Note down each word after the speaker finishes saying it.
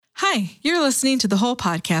Hi, you're listening to The Whole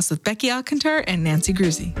Podcast with Becky Alcantar and Nancy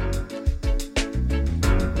Gruzzi.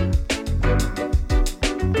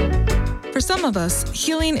 For some of us,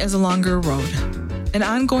 healing is a longer road, an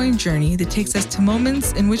ongoing journey that takes us to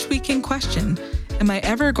moments in which we can question, am I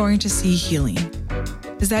ever going to see healing?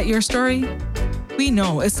 Is that your story? We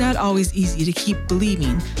know it's not always easy to keep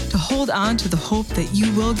believing, to hold on to the hope that you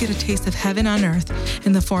will get a taste of heaven on earth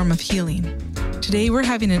in the form of healing. Today, we're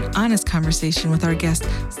having an honest conversation with our guest,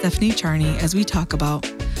 Stephanie Charney, as we talk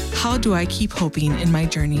about how do I keep hoping in my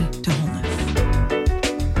journey to wholeness.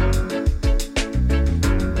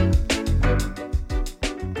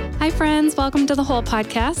 Hi, friends. Welcome to The Whole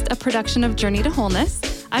Podcast, a production of Journey to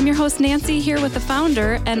Wholeness. I'm your host, Nancy, here with the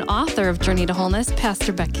founder and author of Journey to Wholeness,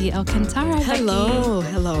 Pastor Becky Alcantar. Hello.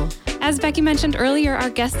 Becky. Hello. As Becky mentioned earlier, our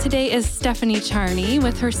guest today is Stephanie Charney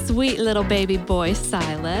with her sweet little baby boy,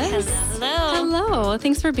 Silas. Hello. Hello.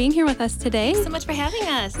 Thanks for being here with us today. Thanks so much for having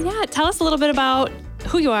us. Yeah. Tell us a little bit about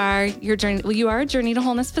who you are, your journey. Well, you are a Journey to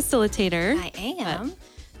Wholeness facilitator. I am.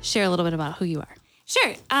 Share a little bit about who you are.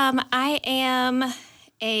 Sure. I am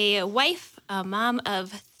a wife, a mom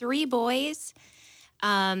of 3 boys.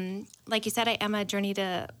 Like you said, I am a Journey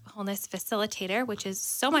to Wholeness facilitator, which is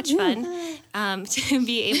so much fun to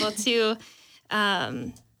be able to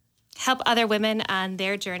help other women on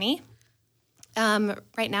their journey.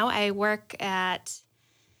 Right now, I work at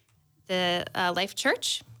the Life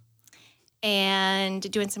Church and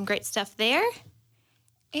doing some great stuff there.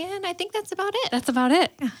 And I think that's about it. That's about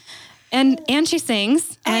it. Yeah. And she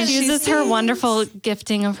sings. And she she uses her sings. wonderful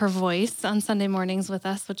gifting of her voice on Sunday mornings with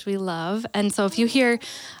us, which we love. And so if you hear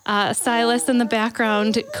Silas in the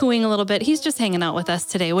background cooing a little bit, he's just hanging out with us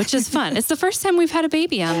today, which is fun. It's the first time we've had a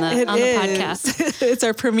baby on the podcast. It's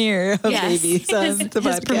our premiere of babies on the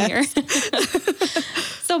podcast. Premiere.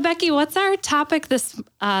 So Becky, what's our topic this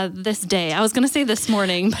day? I was going to say this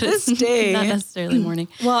morning, but it's day. Not necessarily morning.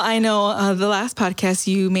 Well, I know the last podcast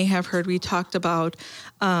you may have heard, we talked about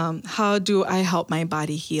how do I help my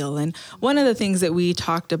body heal? And one of the things that we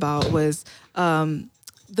talked about was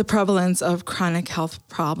the prevalence of chronic health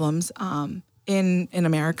problems in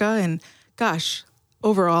America. And gosh,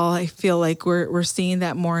 overall, I feel like we're seeing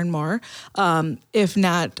that more and more, if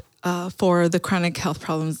not for the chronic health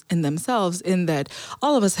problems in themselves, in that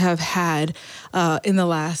all of us have had in the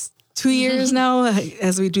last 2 years now,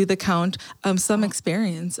 as we do the count, some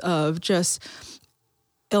experience of just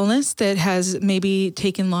illness that has maybe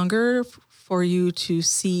taken longer for you to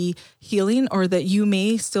see healing, or that you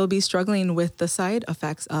may still be struggling with the side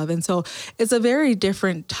effects of. And so it's a very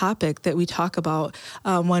different topic that we talk about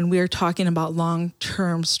when we're talking about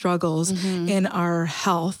long-term struggles in our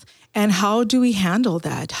health. And how do we handle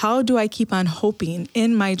that? How do I keep on hoping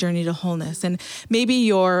in my journey to wholeness? And maybe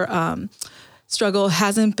your struggle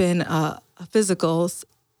hasn't been a physical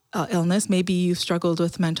illness. Maybe you've struggled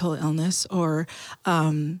with mental illness or,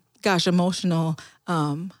 emotional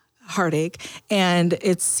heartache, and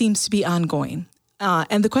it seems to be ongoing.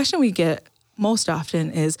 And the question we get most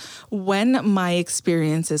often is when my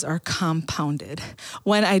experiences are compounded,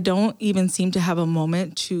 when I don't even seem to have a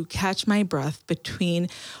moment to catch my breath between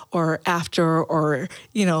or after or,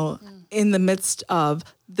 in the midst of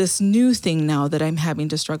this new thing now that I'm having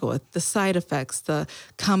to struggle with, the side effects, the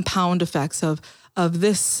compound effects of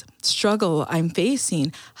this struggle I'm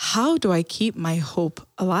facing. How do I keep my hope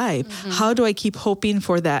alive? How do I keep hoping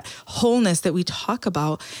for that wholeness that we talk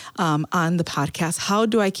about on the podcast? How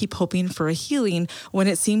do I keep hoping for a healing when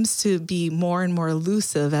it seems to be more and more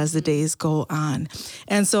elusive as the days go on?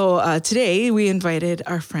 And so today we invited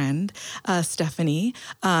our friend, Stephanie.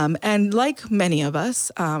 And like many of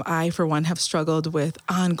us, I, for one, have struggled with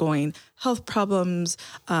ongoing health problems,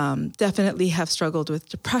 definitely have struggled with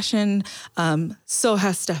depression. So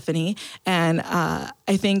has Stephanie. And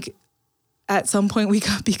I think at some point we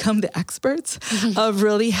become the experts of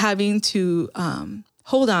really having to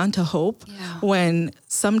hold on to hope when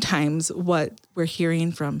sometimes what we're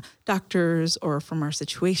hearing from doctors or from our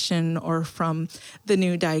situation or from the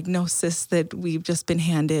new diagnosis that we've just been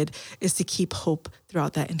handed is to keep hope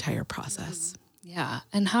throughout that entire process. Yeah.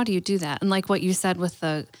 And how do you do that? And like what you said with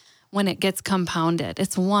when it gets compounded,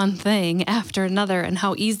 it's one thing after another, and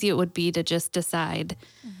how easy it would be to just decide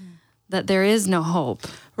that there is no hope.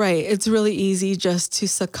 Right. It's really easy just to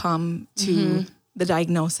succumb to the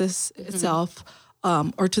diagnosis itself,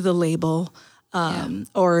 or to the label,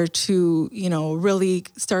 or to, really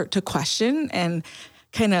start to question and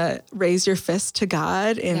kind of raise your fist to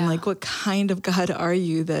God and Yeah. like, what kind of God are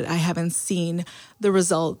you that I haven't seen the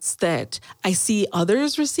results that I see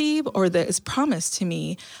others receive or that is promised to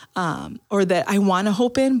me, or that I want to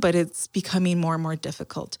hope in, but it's becoming more and more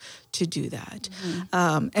difficult to do that.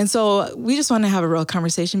 And so we just want to have a real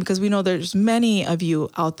conversation because we know there's many of you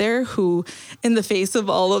out there who, in the face of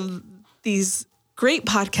all of these great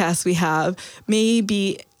podcasts we have, may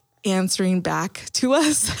be answering back to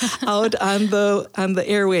us out on the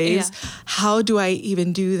airwaves. Yeah. How do I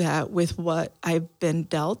even do that with what I've been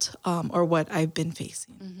dealt, or what I've been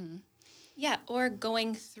facing? Yeah, or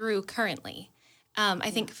going through currently.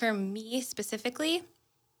 I think for me specifically,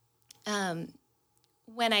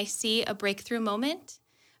 when I see a breakthrough moment,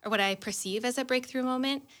 or what I perceive as a breakthrough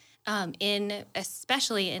moment,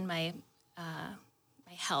 especially in my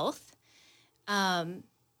my health,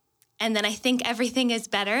 and then I think everything is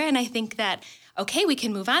better, and I think that okay, we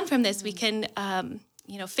can move on from this. We can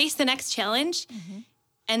face the next challenge,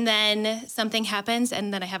 and then something happens,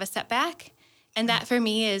 and then I have a setback, and that for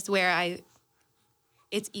me is where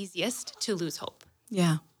it's easiest to lose hope.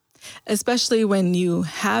 Yeah. Especially when you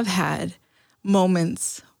have had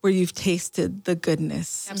moments where you've tasted the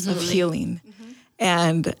goodness of healing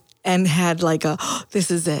and had like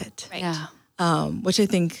this is it. Right. Yeah. Which I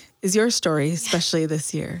think is your story, especially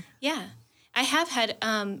this year. Yeah. I have had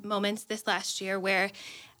moments this last year where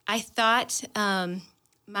I thought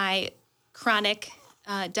my chronic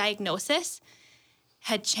diagnosis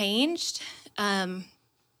had changed.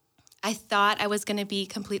 I thought I was going to be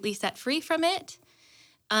completely set free from it.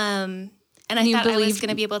 And I thought I was going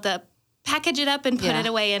to be able to package it up and put it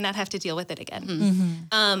away and not have to deal with it again.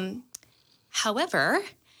 However,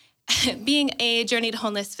 being a Journey to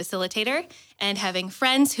Wholeness facilitator and having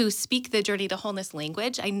friends who speak the Journey to Wholeness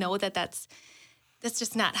language, I know that that's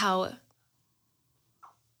just not how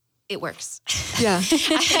it works. Yeah.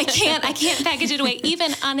 I can't package it away.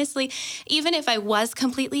 Even honestly, even if I was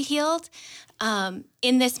completely healed,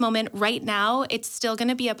 in this moment right now, it's still going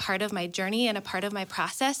to be a part of my journey and a part of my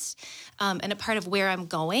process, and a part of where I'm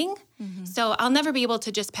going. So I'll never be able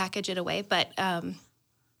to just package it away. But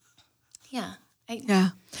yeah.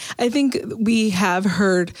 I think we have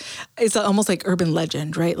heard, it's almost like urban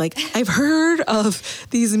legend, right? Like I've heard of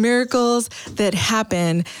these miracles that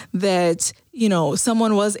happen that,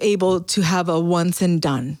 someone was able to have a once and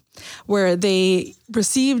done where they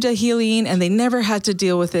received a healing and they never had to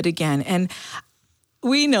deal with it again. And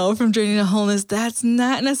we know from Journey to Wholeness, that's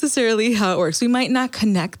not necessarily how it works. We might not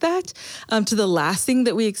connect that to the last thing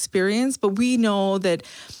that we experience, but we know that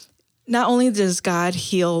not only does God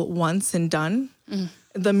heal once and done,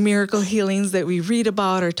 the miracle healings that we read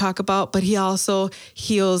about or talk about, but he also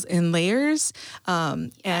heals in layers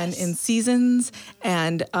and in seasons,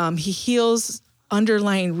 and he heals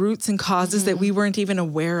underlying roots and causes that we weren't even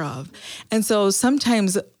aware of. And so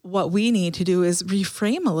sometimes what we need to do is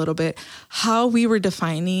reframe a little bit how we were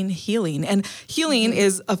defining healing. And healing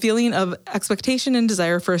is a feeling of expectation and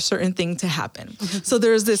desire for a certain thing to happen. So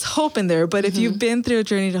there's this hope in there. But if you've been through a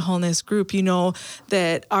Journey to Wholeness group, you know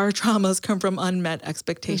that our traumas come from unmet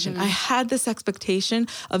expectation. I had this expectation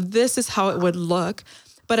of this is how it would look,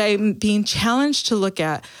 but I'm being challenged to look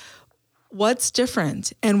at what's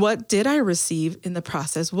different and what did I receive in the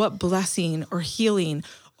process? What blessing or healing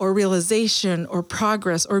or realization or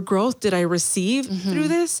progress or growth did I receive through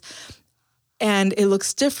this? And it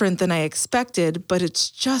looks different than I expected, but it's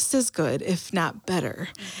just as good, if not better.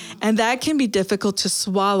 And that can be difficult to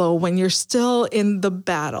swallow when you're still in the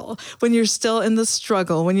battle, when you're still in the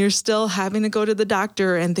struggle, when you're still having to go to the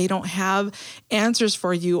doctor and they don't have answers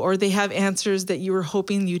for you, or they have answers that you were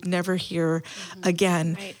hoping you'd never hear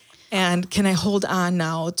again. Right. And can I hold on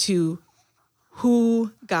now to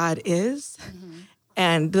who God is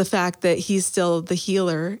and the fact that he's still the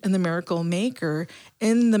healer and the miracle maker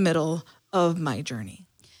in the middle of my journey?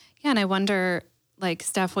 Yeah, and I wonder, like,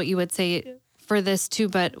 Steph, what you would say for this too,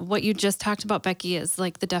 but what you just talked about, Becky, is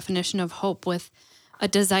like the definition of hope with a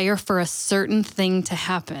desire for a certain thing to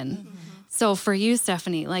happen. So for you,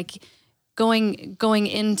 Stephanie, like going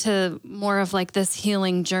into more of like this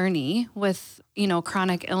healing journey with,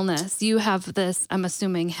 chronic illness, you have this, I'm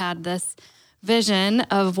assuming, had this vision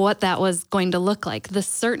of what that was going to look like, the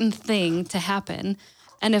certain thing to happen.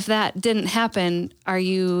 And if that didn't happen, are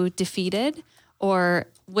you defeated? Or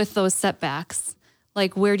with those setbacks,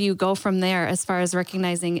 like where do you go from there as far as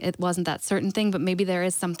recognizing it wasn't that certain thing, but maybe there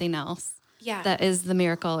is something else that is the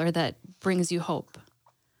miracle or that brings you hope?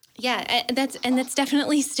 Yeah, that's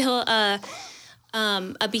definitely still a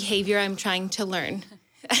behavior I'm trying to learn.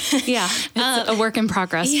 Yeah, it's a work in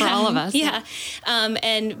progress for all of us. Yeah.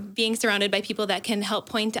 And being surrounded by people that can help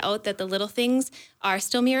point out that the little things are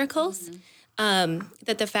still miracles,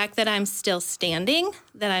 that the fact that I'm still standing,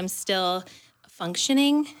 that I'm still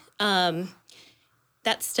functioning,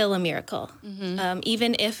 that's still a miracle.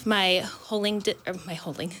 Even if my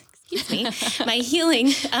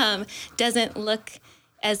healing doesn't look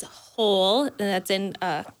as whole, and that's in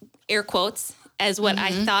air quotes, as what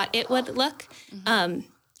I thought it would look,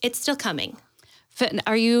 it's still coming.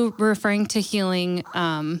 Are you referring to healing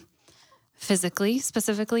physically,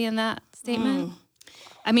 specifically in that statement?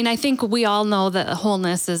 I mean, I think we all know that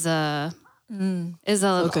wholeness is a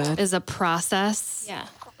process. Yeah.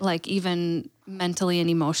 Like even mentally and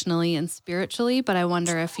emotionally and spiritually. But I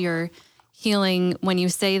wonder if your healing, when you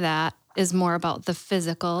say that, is more about the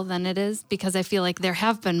physical than it is, because I feel like there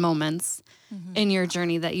have been moments in your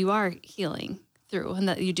journey that you are healing through and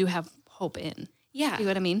that you do have hope in. Yeah. You know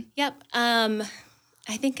what I mean? Yep.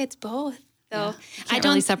 I think it's both, though. Yeah. I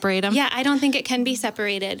don't really separate them. Yeah, I don't think it can be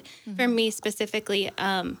separated for me specifically.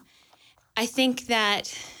 I think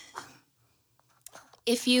that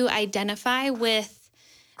if you identify with,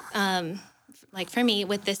 like for me,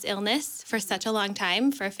 with this illness for such a long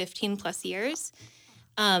time, for 15 plus years,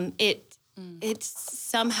 it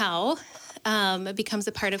somehow becomes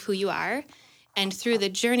a part of who you are. And through the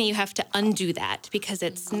journey, you have to undo that because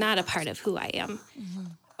it's not a part of who I am.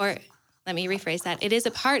 Or let me rephrase that. It is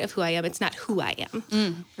a part of who I am. It's not who I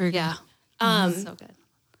am. Yeah. So good.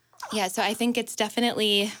 Yeah, so I think it's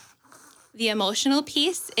definitely the emotional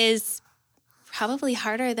piece is probably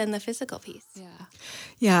harder than the physical piece. Yeah.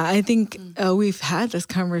 Yeah, I think we've had this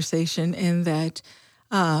conversation in that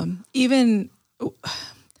even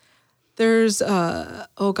there's, I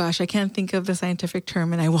can't think of the scientific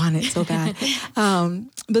term and I want it so bad.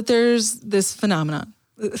 But there's this phenomenon.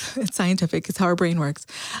 It's scientific. It's how our brain works.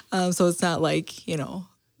 So it's not like,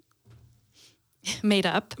 Made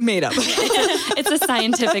up. It's a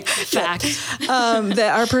scientific fact.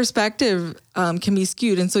 That our perspective can be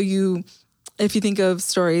skewed. And so if you think of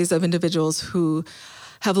stories of individuals who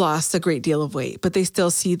have lost a great deal of weight, but they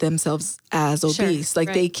still see themselves as obese.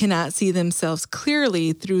 They cannot see themselves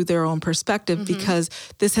clearly through their own perspective because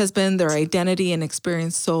this has been their identity and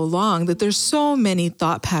experience so long that there's so many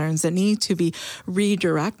thought patterns that need to be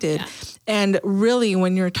redirected. Yeah. And really,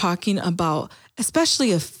 when you're talking about,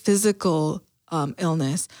 especially a physical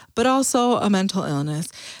illness, but also a mental illness,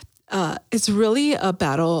 it's really a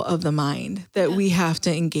battle of the mind that we have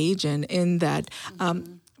to engage in that,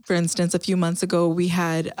 for instance, a few months ago, we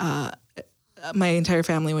had my entire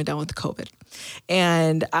family went down with COVID.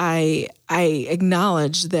 And I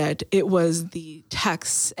acknowledged that it was the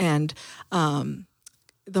texts and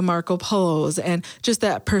the Marco Polos and just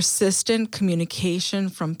that persistent communication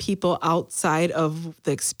from people outside of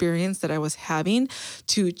the experience that I was having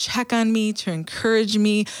to check on me, to encourage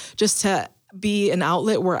me, just to be an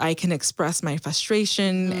outlet where I can express my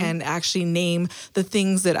frustration and actually name the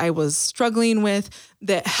things that I was struggling with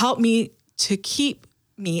that helped me to keep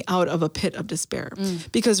me out of a pit of despair.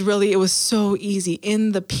 Because really it was so easy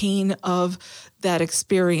in the pain of that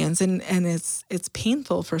experience. And it's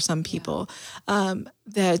painful for some people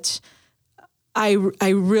that I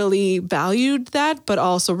really valued that, but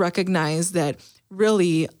also recognized that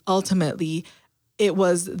really ultimately it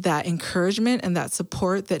was that encouragement and that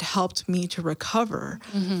support that helped me to recover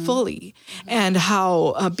fully, and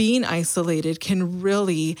how being isolated can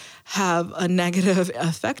really have a negative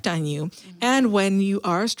effect on you. And when you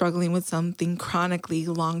are struggling with something chronically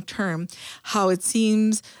long-term, how it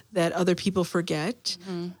seems that other people forget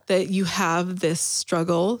that you have this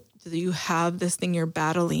struggle, that you have this thing you're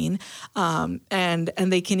battling, and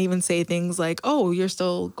they can even say things like, "Oh, you're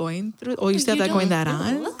still going through. Oh, you still have that going that on.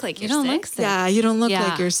 You don't look like you're sick. Yeah, you don't look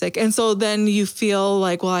like you're sick." And so then you feel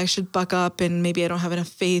like, well, I should buck up, and maybe I don't have enough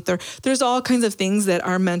faith, or there's all kinds of things that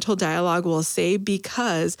our mental dialogue will say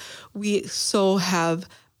because we so have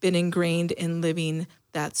been ingrained in living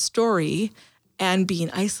that story and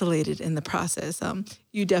being isolated in the process.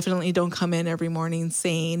 You definitely don't come in every morning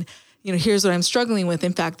saying, here's what I'm struggling with.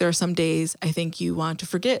 In fact, there are some days I think you want to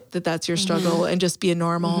forget that that's your struggle and just be a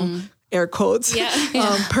normal, air quotes,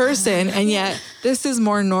 person. And yet this is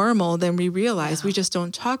more normal than we realize. We just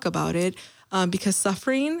don't talk about it because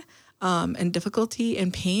suffering and difficulty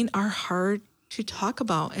and pain are hard to talk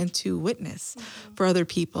about and to witness for other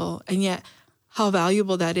people. And yet how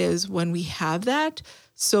valuable that is when we have that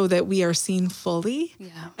so that we are seen fully. Yeah.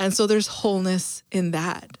 And so there's wholeness in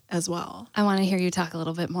that as well. I want to hear you talk a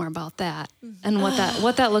little bit more about that and what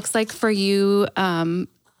that looks like for you,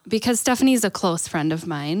 because Stephanie's a close friend of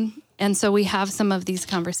mine. And so we have some of these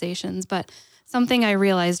conversations, but something I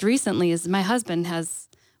realized recently is my husband has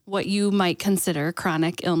what you might consider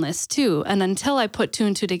chronic illness too. And until I put two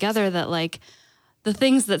and two together that like the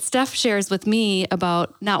things that Steph shares with me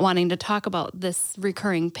about not wanting to talk about this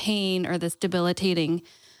recurring pain or this debilitating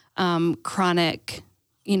chronic,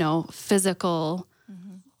 physical,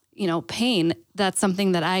 pain, that's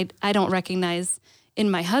something that I don't recognize in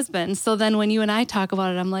my husband. So then when you and I talk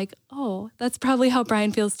about it, I'm like, oh, that's probably how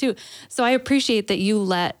Brian feels too. So I appreciate that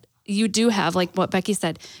you do have, like what Becky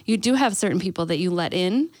said, you do have certain people that you let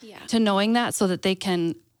in to knowing that so that they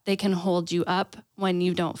can hold you up when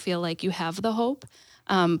you don't feel like you have the hope.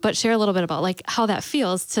 But share a little bit about like how that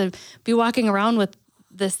feels to be walking around with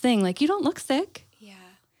this thing. Like, you don't look sick. Yeah.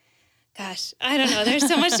 Gosh, I don't know. There's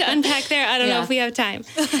so much to unpack there. I don't know if we have time.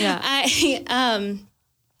 Yeah.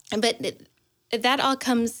 But that all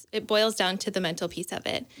it boils down to the mental piece of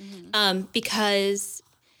it. Because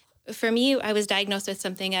for me, I was diagnosed with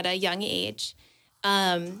something at a young age.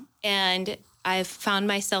 And I've found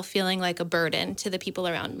myself feeling like a burden to the people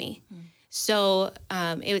around me. So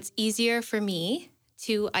it was easier for me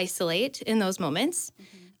to isolate in those moments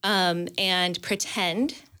and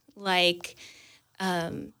pretend like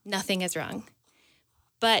nothing is wrong.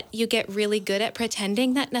 But you get really good at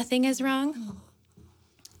pretending that nothing is wrong.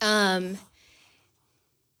 And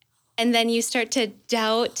then you start to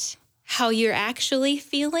doubt how you're actually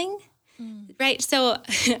feeling, right? So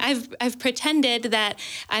I've pretended that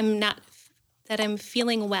I'm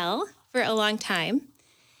feeling well for a long time.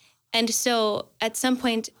 And so at some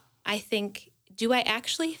point I think, do I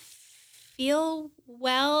actually feel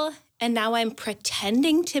well? And now I'm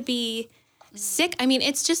pretending to be sick. I mean,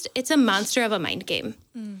 it's a monster of a mind game.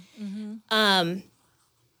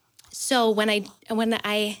 So when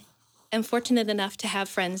I am fortunate enough to have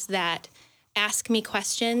friends that ask me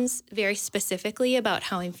questions very specifically about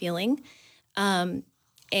how I'm feeling, and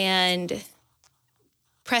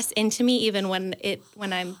press into me even when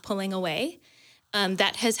I'm pulling away,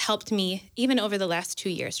 that has helped me even over the last 2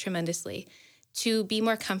 years tremendously to be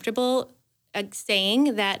more comfortable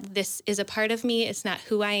saying that this is a part of me. It's not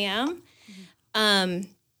who I am.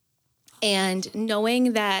 And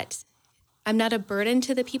knowing that I'm not a burden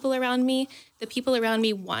to the people around me. The people around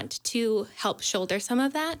me want to help shoulder some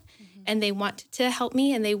of that, and they want to help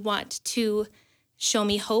me, and they want to show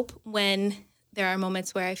me hope when there are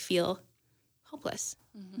moments where I feel hopeless.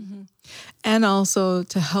 And also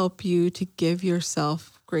to help you to give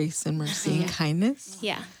yourself grace and mercy and kindness.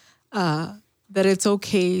 Yeah. That it's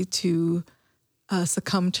okay to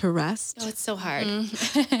succumb to rest. Oh, it's so hard.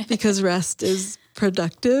 Because rest is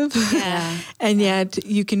productive. Yeah. And yet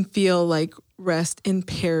you can feel like rest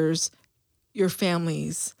impairs your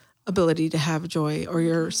family's ability to have joy or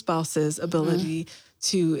your spouse's ability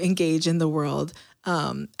to engage in the world.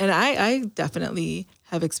 And I definitely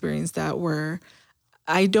have experienced that where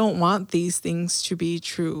I don't want these things to be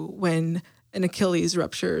true when an Achilles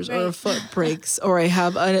ruptures or a foot breaks or I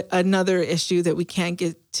have another issue that we can't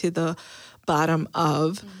get to the bottom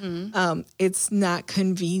of. It's not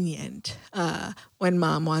convenient when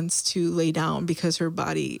mom wants to lay down because her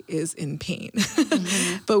body is in pain.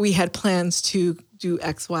 But we had plans to do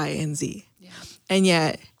X, Y, and Z. Yeah. And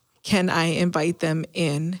yet, can I invite them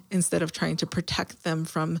in instead of trying to protect them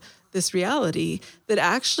from this reality that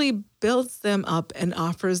actually builds them up and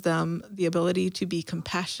offers them the ability to be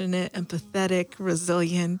compassionate, empathetic,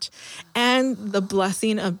 resilient, and the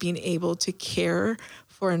blessing of being able to care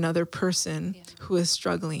for another person who is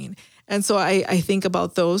struggling. And so I think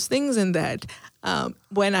about those things and that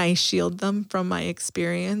when I shield them from my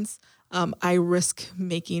experience, I risk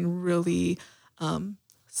making really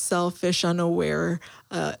selfish, unaware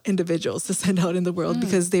individuals to send out in the world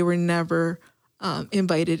because they were never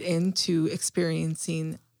invited into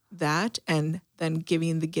experiencing that and then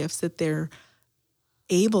giving the gifts that they're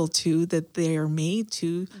able to, that they are made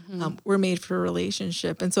to. We're made for a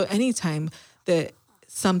relationship. And so anytime that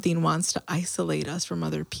something wants to isolate us from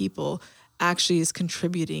other people actually is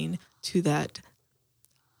contributing to that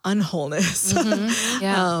unwholeness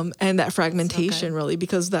and that fragmentation really,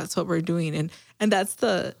 because that's what we're doing. And that's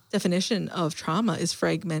the definition of trauma is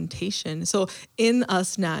fragmentation. So in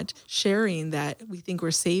us not sharing that, we think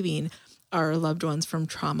we're saving our loved ones from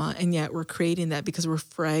trauma, and yet we're creating that because we're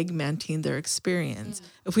fragmenting their experience.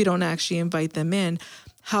 If we don't actually invite them in,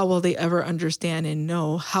 how will they ever understand and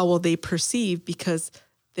know? How will they perceive? Because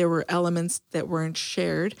there were elements that weren't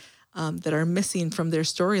shared that are missing from their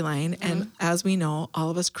storyline. And as we know, all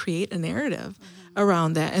of us create a narrative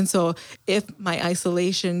around that. And so if my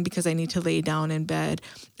isolation, because I need to lay down in bed,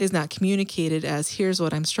 is not communicated as here's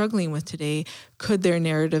what I'm struggling with today, could their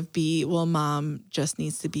narrative be, well, mom just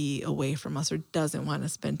needs to be away from us or doesn't want to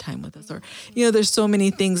spend time with us? Or, there's so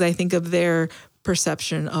many things I think of their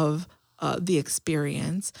perception of the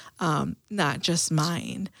experience, not just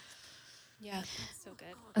mine. Yeah, that's so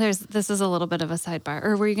good. This is a little bit of a sidebar.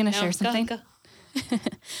 Or were you going to share something? Go.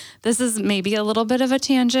 This is maybe a little bit of a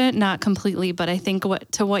tangent, not completely, but I think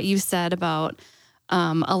what you said about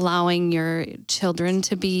allowing your children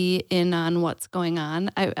to be in on what's going on.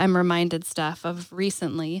 I'm reminded, Steph, of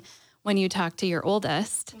recently when you talked to your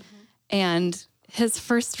oldest and his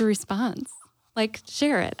first response, like,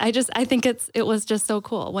 share it. I think it was just so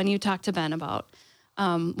cool when you talked to Ben about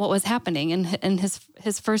what was happening, and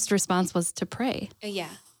his first response was to pray. Yeah.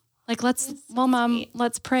 Like, Mom,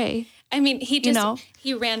 let's pray. I mean,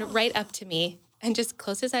 he ran right up to me and just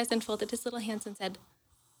closed his eyes and folded his little hands and said,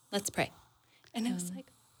 let's pray. And I was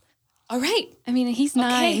like, all right. I mean, he's 9.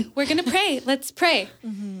 Okay, we're going to pray. Let's pray.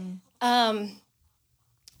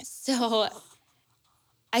 So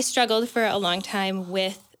I struggled for a long time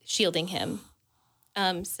with shielding him.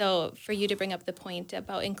 So for you to bring up the point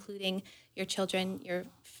about including your children, your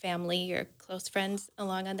family, your close friends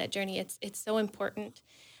along on that journey, it's so important.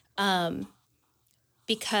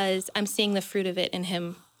 Because I'm seeing the fruit of it in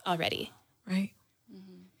him already. Right.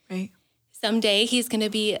 Right. Someday he's going to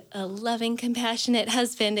be a loving, compassionate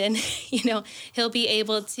husband, and, he'll be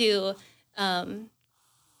able to help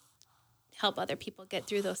other people get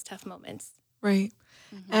through those tough moments. Right.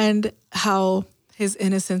 And how his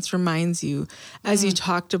innocence reminds you, as you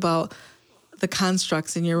talked about the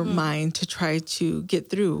constructs in your mind to try to get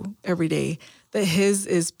through every day, that his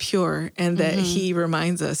is pure, and that he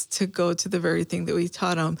reminds us to go to the very thing that we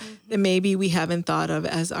taught him that maybe we haven't thought of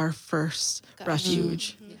as our first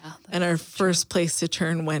refuge and our first place to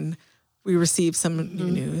turn when we receive some new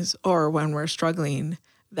news or when we're struggling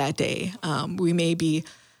that day. We may be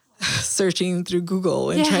searching through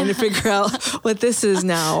Google and trying to figure out what this is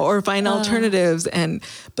now or find alternatives.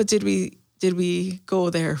 But did we go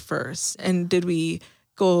there first? And did we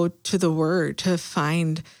go to the Word to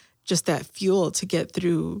find just that fuel to get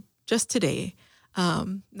through just today,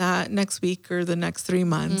 not next week or the next 3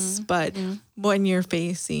 months, but when you're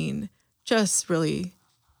facing just really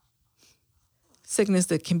sickness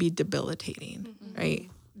that can be debilitating, right?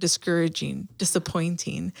 Discouraging,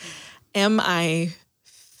 disappointing. Am I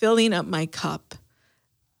filling up my cup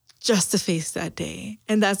just to face that day?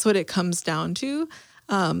 And that's what it comes down to.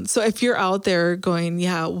 So if you're out there going,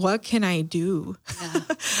 what can I do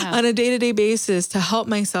on a day-to-day basis to help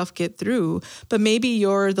myself get through? But maybe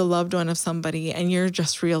you're the loved one of somebody and you're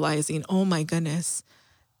just realizing, oh my goodness,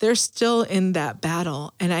 they're still in that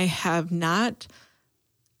battle. And I have not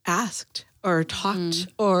asked or talked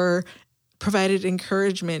or provided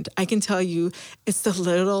encouragement. I can tell you it's the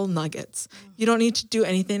little nuggets. You don't need to do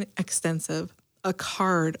anything extensive. A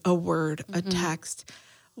card, a word, a text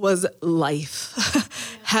was life,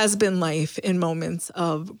 has been life in moments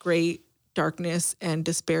of great darkness and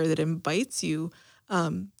despair that invites you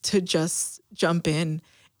to just jump in,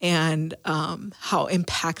 and how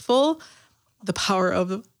impactful the power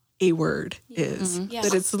of a word is,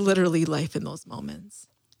 that it's literally life in those moments.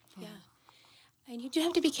 Yeah. And you do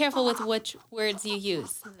have to be careful with which words you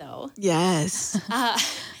use, though. Yes.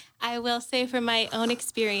 I will say from my own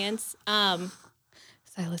experience,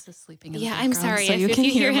 Silas is sleeping in the I'm background, sorry so if you can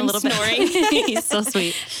hear him a little snoring. He's so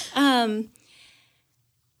sweet.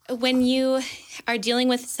 When you are dealing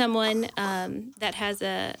with someone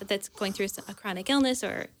that's going through a chronic illness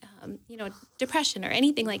or depression or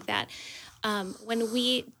anything like that, when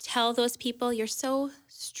we tell those people you're so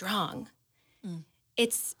strong,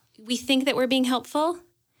 we think that we're being helpful,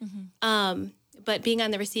 but being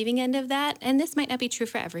on the receiving end of that, and this might not be true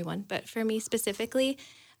for everyone, but for me specifically,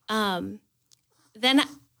 then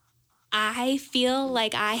I feel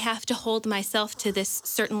like I have to hold myself to this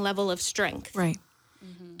certain level of strength. Right.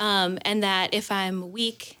 And that if I'm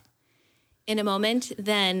weak in a moment,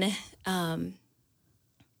 then,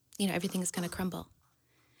 everything is going to crumble.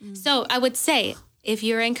 So I would say if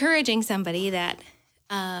you're encouraging somebody that's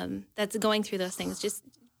going through those things, just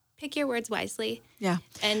pick your words wisely. Yeah.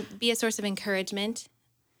 And be a source of encouragement.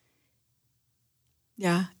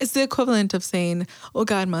 Yeah. It's the equivalent of saying, well,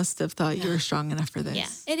 God must have thought you were strong enough for this.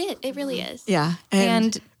 Yeah, it is. It really is. Yeah.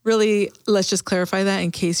 And really, let's just clarify that in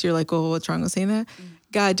case you're like, well, what's wrong with saying that?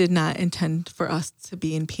 God did not intend for us to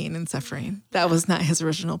be in pain and suffering. That was not his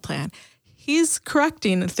original plan. he's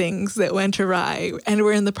correcting things that went awry. And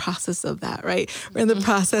we're in the process of that, right? We're in the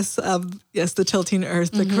process of, yes, the tilting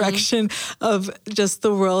earth, the correction of just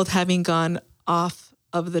the world having gone off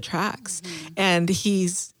of the tracks. And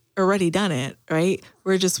he's already done it, right?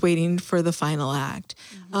 We're just waiting for the final act.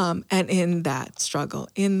 And in that struggle,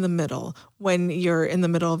 in the middle, when you're in the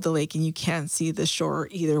middle of the lake and you can't see the shore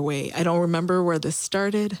either way. I don't remember where this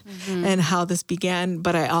started and how this began,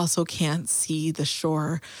 but I also can't see the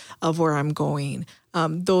shore of where I'm going.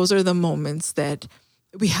 Those are the moments that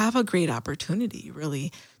we have a great opportunity,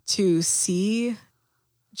 really, to see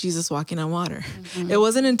Jesus walking on water. It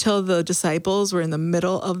wasn't until the disciples were in the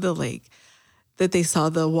middle of the lake that they saw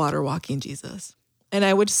the water walking Jesus. And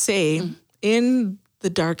I would say in the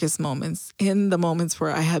darkest moments, in the moments where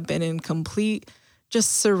I have been in complete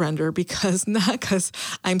just surrender, not because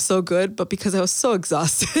I'm so good, but because I was so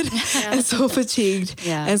exhausted and so fatigued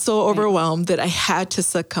and so overwhelmed that I had to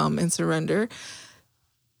succumb and surrender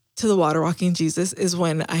to the water walking Jesus, is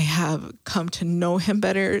when I have come to know him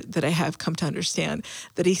better, that I have come to understand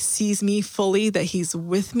that he sees me fully, that he's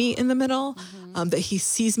with me in the middle, that he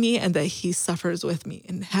sees me and that he suffers with me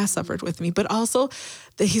and has suffered with me, but also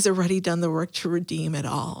that he's already done the work to redeem it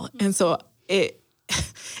all. And so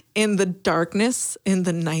in the darkness, in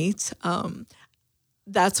the night,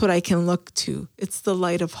 that's what I can look to. It's the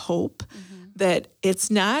light of hope, that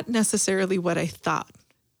it's not necessarily what I thought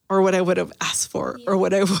or what I would have asked for or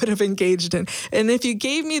what I would have engaged in. And if you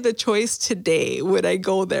gave me the choice today, would I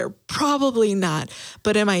go there? Probably not.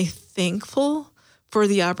 But am I thankful for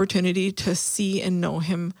the opportunity to see and know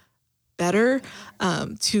him better,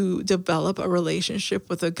 to develop a relationship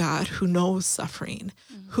with a God who knows suffering,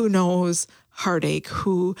 who knows heartache,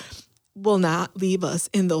 who will not leave us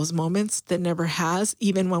in those moments, that never has,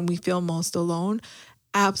 even when we feel most alone?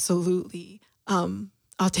 Absolutely.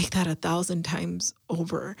 I'll take that 1,000 times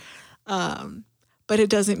over. But it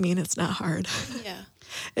doesn't mean it's not hard.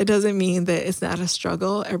 It doesn't mean that it's not a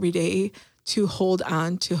struggle every day to hold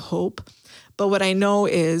on to hope. But what I know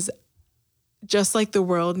is, just like the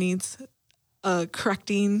world needs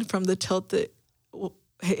correcting from the tilt that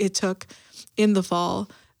it took in the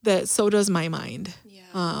fall, that so does my mind.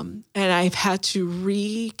 And I've had to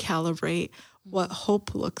recalibrate what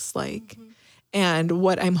hope looks like and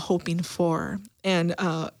what I'm hoping for. And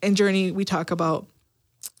in Journey, we talk about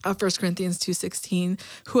 1 Corinthians 2:16,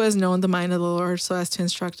 who has known the mind of the Lord so as to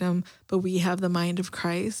instruct him, but we have the mind of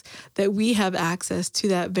Christ, that we have access to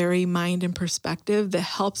that very mind and perspective that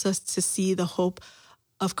helps us to see the hope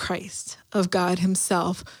of Christ, of God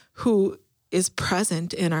himself, who is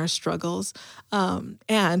present in our struggles,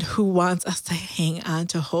 and who wants us to hang on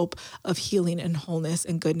to hope of healing and wholeness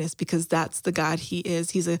and goodness, because that's the God he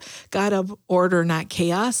is. He's a God of order, not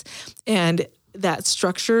chaos. And that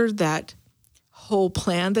structure, that whole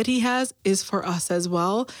plan that he has, is for us as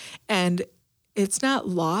well. And it's not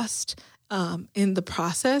lost in the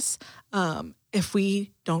process if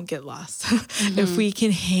we don't get lost. If we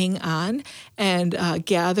can hang on and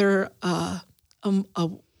gather a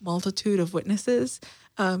multitude of witnesses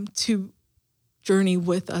to journey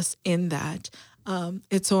with us in that.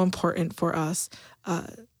 It's so important for us,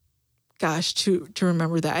 to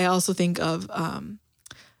remember that. I also think of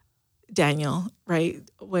Daniel, right?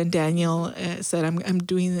 When Daniel said, I'm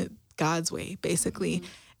doing it God's way, basically.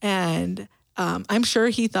 And I'm sure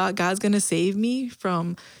he thought, God's going to save me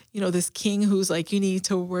from, this king who's like, you need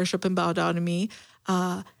to worship and bow down to me.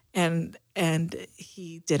 And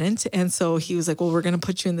he didn't. And so he was like, well, we're going to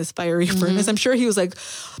put you in this fiery furnace. I'm sure he was like,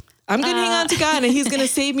 I'm going to hang on to God and he's going to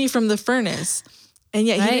save me from the furnace. And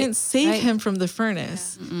yet he didn't save him from the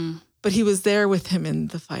furnace, but he was there with him in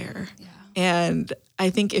the fire. And I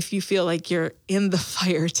think if you feel like you're in the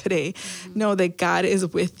fire today, know that God is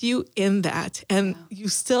with you in that, and you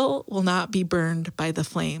still will not be burned by the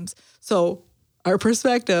flames. So our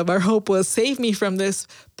perspective, our hope was, save me from this,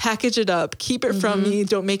 package it up, keep it from me,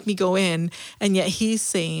 don't make me go in. And yet he's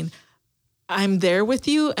saying, I'm there with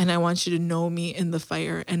you, and I want you to know me in the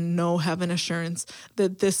fire and have an assurance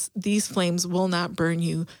that these flames will not burn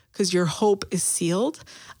you, because your hope is sealed.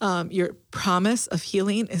 Your promise of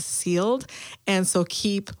healing is sealed. And so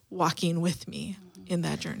keep walking with me in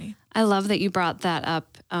that journey. I love that you brought that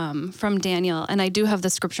up from Daniel. And I do have the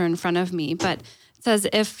scripture in front of me, but it says,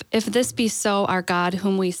 if this be so, our God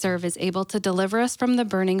whom we serve is able to deliver us from the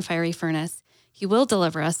burning fiery furnace. He will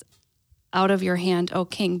deliver us out of your hand, O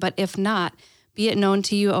king. But if not, be it known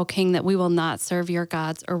to you, O king, that we will not serve your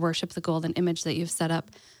gods or worship the golden image that you've set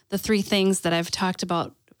up. The three things that I've talked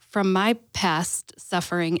about from my past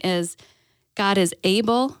suffering is God is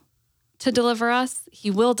able to deliver us. He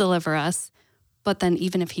will deliver us. But then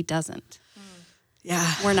even if he doesn't,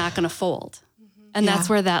 Yeah. we're not going to fold. And that's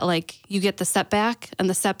where that, like, you get the setback and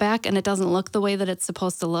it doesn't look the way that it's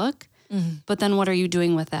supposed to look. But then what are you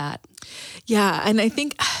doing with that? Yeah. And I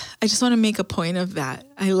think I just want to make a point of that.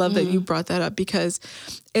 I love that you brought that up, because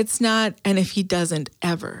it's not, and if he doesn't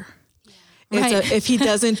ever, it's if he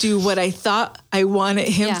doesn't do what I thought I wanted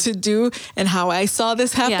him to do and how I saw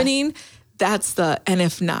this happening, that's and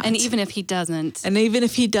if not. And even if he doesn't,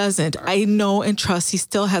 I know and trust he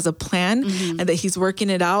still has a plan and that he's working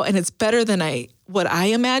it out, and it's better than what I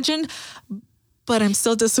imagined, but I'm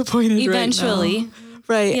still disappointed eventually. right now.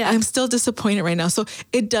 Right. Yeah. I'm still disappointed right now. So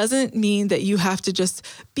it doesn't mean that you have to just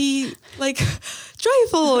be like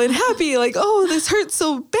joyful and happy. Like, oh, this hurts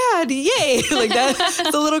so bad. Yay. Like that's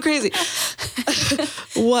a little crazy.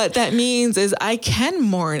 What that means is I can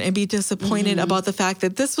mourn and be disappointed about the fact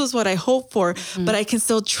that this was what I hoped for, but I can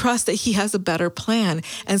still trust that he has a better plan.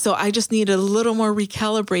 And so I just need a little more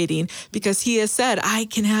recalibrating, because he has said, I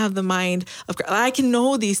can have the mind of God. I can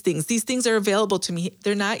know these things. These things are available to me.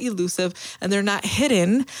 They're not elusive and they're not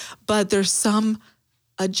hidden, but there's some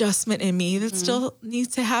adjustment in me that still needs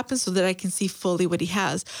to happen so that I can see fully what he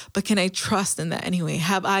has. But can I trust in that anyway?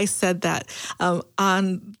 Have I said that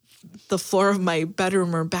on the floor of my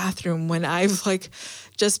bedroom or bathroom when I've like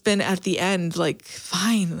just been at the end, like,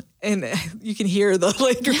 fine. And you can hear the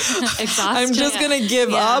like, I'm just going to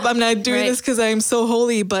give up. I'm not doing this because I'm so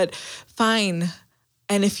holy, but fine.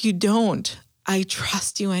 And if you don't, I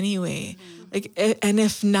trust you anyway. Like, and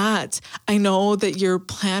if not, I know that your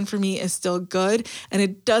plan for me is still good and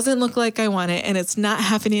it doesn't look like I want it and it's not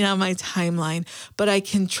happening on my timeline, but I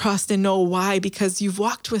can trust and know why, because you've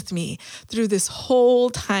walked with me through this whole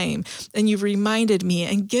time and you've reminded me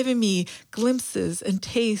and given me glimpses and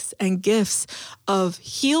tastes and gifts of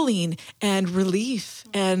healing and relief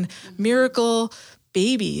and miracle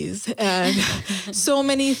babies and so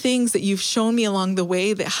many things that you've shown me along the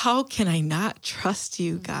way, that how can I not trust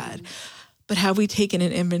you, God? But have we taken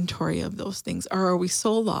an inventory of those things? Or are we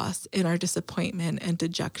so lost in our disappointment and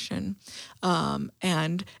dejection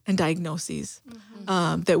and diagnoses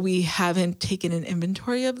that we haven't taken an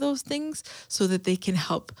inventory of those things so that they can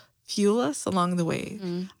help fuel us along the way?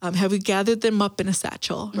 Have we gathered them up in a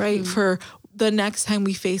satchel, right? For the next time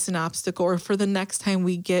we face an obstacle or for the next time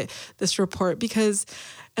we get this report? Because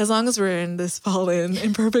as long as we're in this fallen,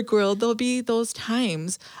 imperfect world, there'll be those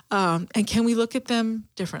times. And can we look at them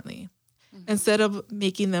differently? Instead of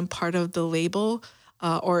making them part of the label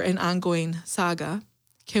or an ongoing saga,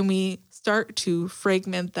 can we start to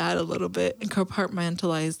fragment that a little bit and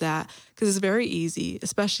compartmentalize that? Because it's very easy,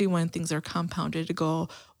 especially when things are compounded, to go,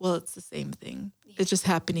 well, it's the same thing. It's just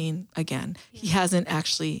happening again. He hasn't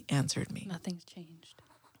actually answered me. Nothing's changed.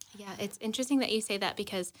 Yeah, it's interesting that you say that,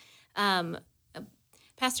 because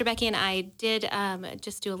Pastor Becky and I did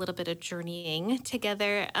just do a little bit of journeying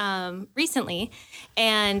together recently.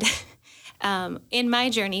 And in my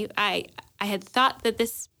journey, I had thought that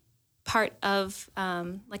this part of,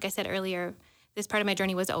 like I said earlier, this part of my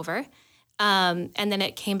journey was over. And then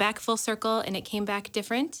it came back full circle and it came back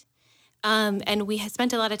different. And we had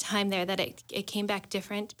spent a lot of time there that it came back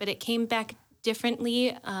different, but it came back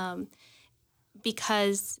differently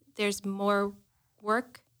because there's more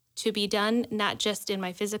work to be done, not just in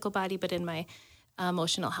my physical body, but in my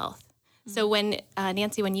emotional health. So when,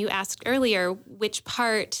 Nancy, when you asked earlier which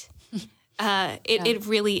part, it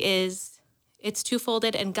really is, it's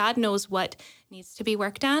twofolded, and God knows what needs to be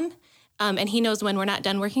worked on. And he knows when we're not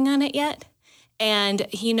done working on it yet. And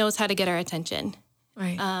he knows how to get our attention.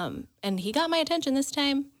 Right. And he got my attention this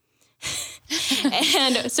time.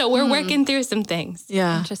 And so we're working through some things.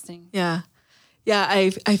 Yeah. Interesting. Yeah. Yeah.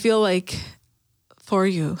 I feel like for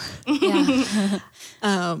you,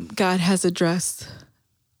 God has addressed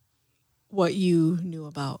what you knew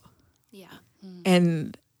about. Yeah.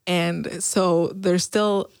 And so there's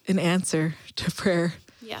still an answer to prayer.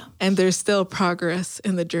 Yeah. And there's still progress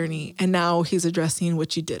in the journey. And now he's addressing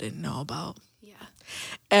what you didn't know about. Yeah.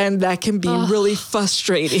 And that can be really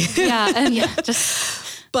frustrating. Yeah. And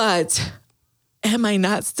But am I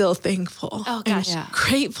not still thankful? Oh, gosh. And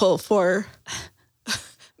grateful for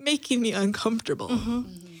making me uncomfortable.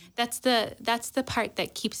 That's the part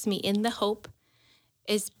that keeps me in the hope,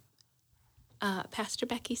 is Pastor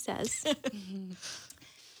Becky says,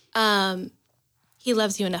 he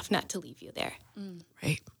loves you enough not to leave you there.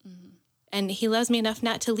 Right. And he loves me enough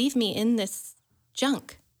not to leave me in this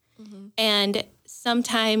junk. And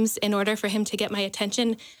sometimes in order for him to get my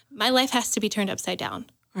attention, my life has to be turned upside down.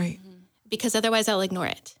 Right. Because otherwise I'll ignore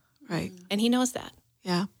it. Right. And he knows that.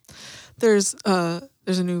 Yeah. There's a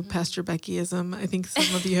new Pastor Beckyism. I think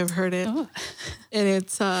some of you have heard it. And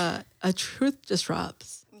it's a truth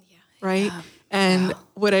disrupts. Right. And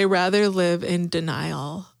would I rather live in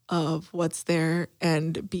denial of what's there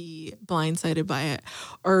and be blindsided by it?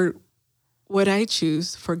 Or would I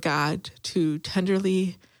choose for God to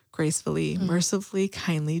tenderly, gracefully, mercifully,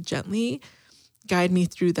 kindly, gently guide me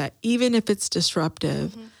through that, even if it's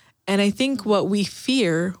disruptive? And I think what we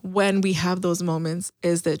fear when we have those moments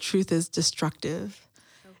is that truth is destructive.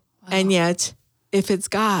 And yet, if it's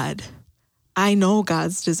God, I know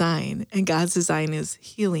God's design, and God's design is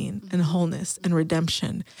healing and wholeness and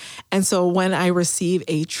redemption. And so when I receive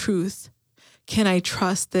a truth, can I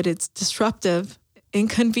trust that it's disruptive,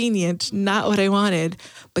 inconvenient, not what I wanted,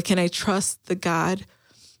 but can I trust the God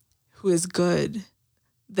who is good,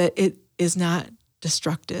 that it is not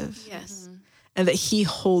destructive? Yes. And that he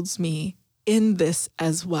holds me in this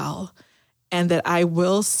as well, and that I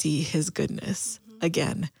will see his goodness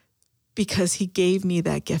again, because he gave me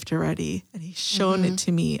that gift already and he's shown it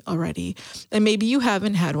to me already. And maybe you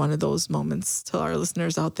haven't had one of those moments, to our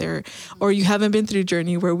listeners out there, or you haven't been through a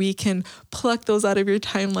journey where we can pluck those out of your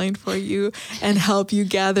timeline for you and help you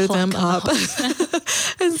gather them up.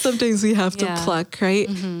 And sometimes we have to pluck, right?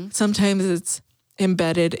 Sometimes it's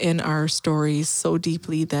embedded in our stories so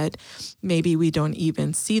deeply that maybe we don't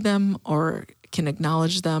even see them or can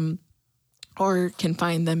acknowledge them or can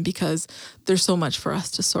find them because there's so much for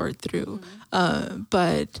us to sort through.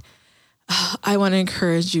 But I want to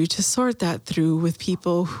encourage you to sort that through with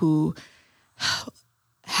people who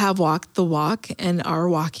have walked the walk and are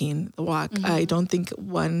walking the walk. I don't think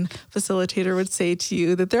one facilitator would say to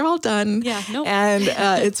you that they're all done and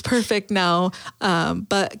it's perfect now.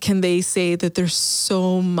 But can they say that there's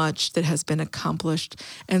so much that has been accomplished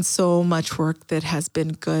and so much work that has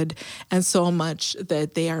been good and so much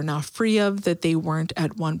that they are now free of that they weren't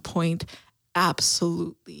at one point?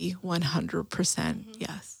 Absolutely, 100%.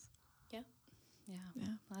 Yes. Yeah.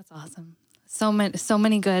 That's awesome. So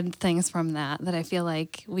many good things from that I feel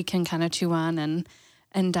like we can kind of chew on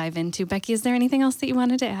and dive into. Becky, is there anything else that you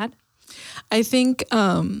wanted to add? I think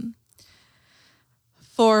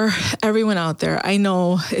for everyone out there, I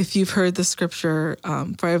know if you've heard the scripture,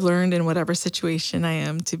 for I've learned in whatever situation I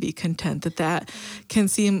am to be content, that can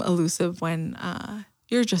seem elusive when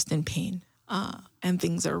you're just in pain and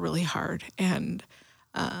things are really hard and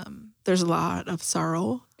there's a lot of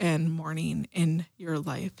sorrow and mourning in your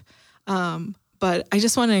life. But I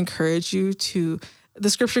just want to encourage you the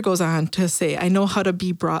scripture goes on to say, I know how to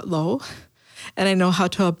be brought low and I know how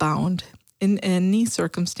to abound in any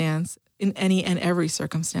circumstance, in any and every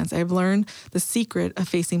circumstance. I've learned the secret of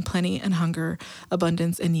facing plenty and hunger,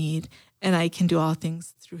 abundance and need, and I can do all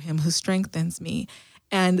things through him who strengthens me.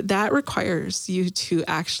 And that requires you to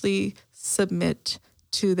actually submit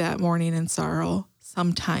to that mourning and sorrow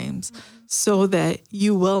sometimes, so that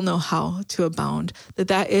you will know how to abound,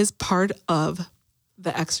 that is part of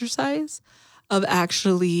the exercise of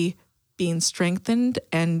actually being strengthened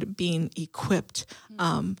and being equipped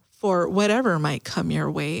for whatever might come your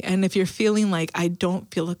way. And if you're feeling like, I don't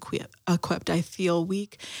feel equipped, I feel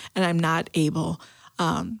weak and I'm not able,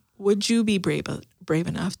 would you be brave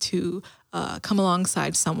enough to come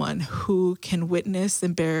alongside someone who can witness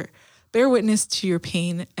and bear witness to your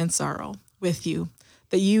pain and sorrow with you?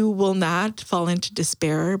 That you will not fall into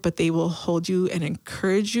despair, but they will hold you and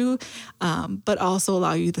encourage you, but also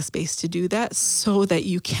allow you the space to do that so that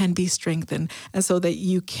you can be strengthened and so that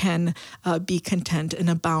you can be content and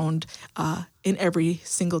abound in every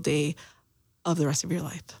single day of the rest of your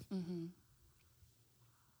life.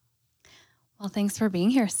 Well, thanks for being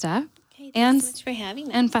here, Steph. Okay, thanks so much for having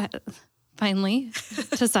me. And finally,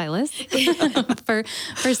 to Silas for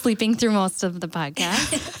sleeping through most of the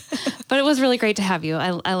podcast. But it was really great to have you.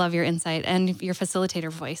 I love your insight and your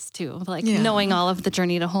facilitator voice too. Knowing all of the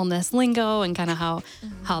Journey to Wholeness lingo and kind of how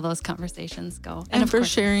those conversations go. And for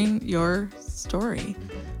sharing your story,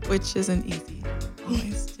 which isn't easy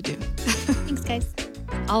always to do. Thanks, guys.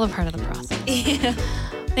 All a part of the process. Yeah.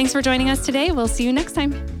 Thanks for joining us today. We'll see you next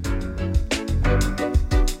time.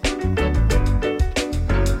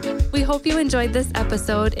 We hope you enjoyed this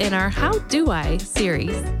episode in our How Do I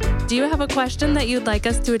series. Do you have a question that you'd like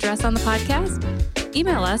us to address on the podcast?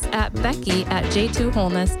 Email us at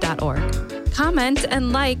becky@j2wholeness.org. Comment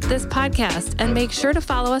and like this podcast and make sure to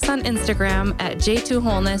follow us on Instagram at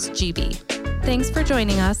j2wholenessgb. Thanks for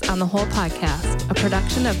joining us on The Whole Podcast, a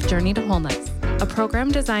production of Journey to Wholeness, a program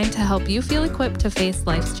designed to help you feel equipped to face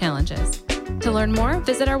life's challenges. To learn more,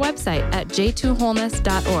 visit our website at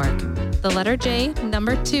j2wholeness.org. The letter J,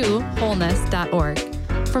 number 2, wholeness.org.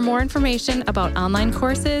 For more information about online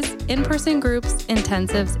courses, in-person groups,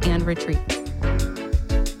 intensives, and retreats.